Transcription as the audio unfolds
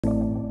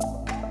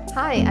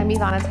Hi, I'm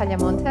Ivana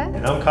Tagliamonte.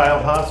 And I'm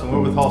Kyle Haas, and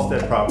we're with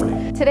Halstead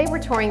Property. Today we're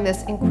touring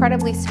this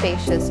incredibly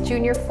spacious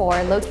Junior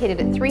 4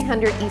 located at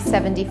 300 East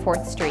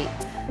 74th Street.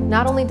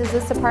 Not only does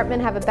this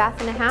apartment have a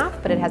bath and a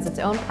half, but it has its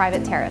own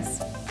private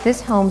terrace.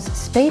 This home's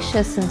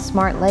spacious and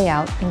smart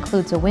layout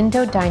includes a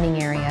windowed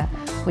dining area,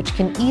 which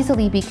can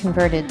easily be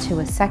converted to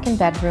a second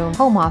bedroom,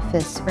 home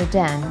office, or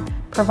den,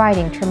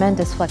 providing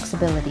tremendous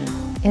flexibility.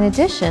 In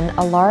addition,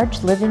 a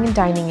large living and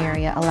dining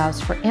area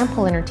allows for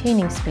ample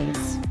entertaining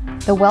space.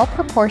 The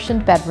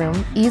well-proportioned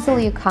bedroom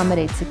easily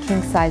accommodates a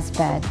king-size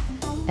bed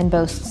and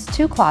boasts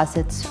 2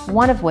 closets,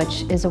 one of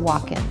which is a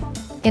walk-in.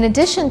 In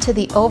addition to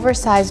the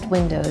oversized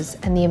windows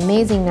and the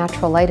amazing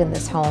natural light in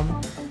this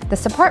home,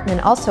 this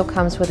apartment also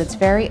comes with its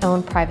very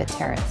own private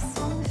terrace.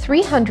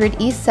 300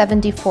 East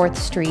 74th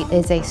Street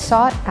is a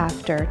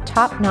sought-after,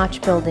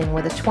 top-notch building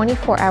with a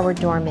 24-hour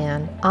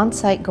doorman,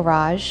 on-site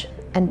garage,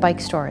 and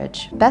bike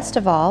storage. Best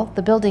of all,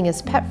 the building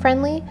is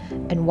pet-friendly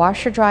and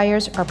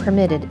washer-dryers are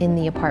permitted in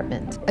the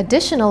apartment.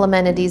 Additional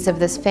amenities of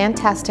this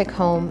fantastic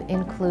home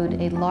include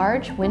a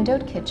large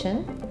windowed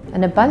kitchen,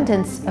 an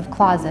abundance of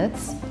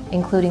closets,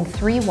 including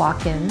 3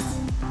 walk-ins,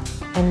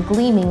 and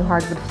gleaming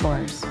hardwood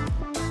floors.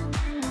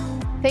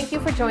 Thank you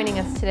for joining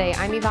us today.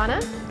 I'm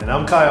Ivana. And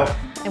I'm Kyle.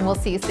 And we'll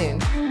see you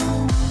soon.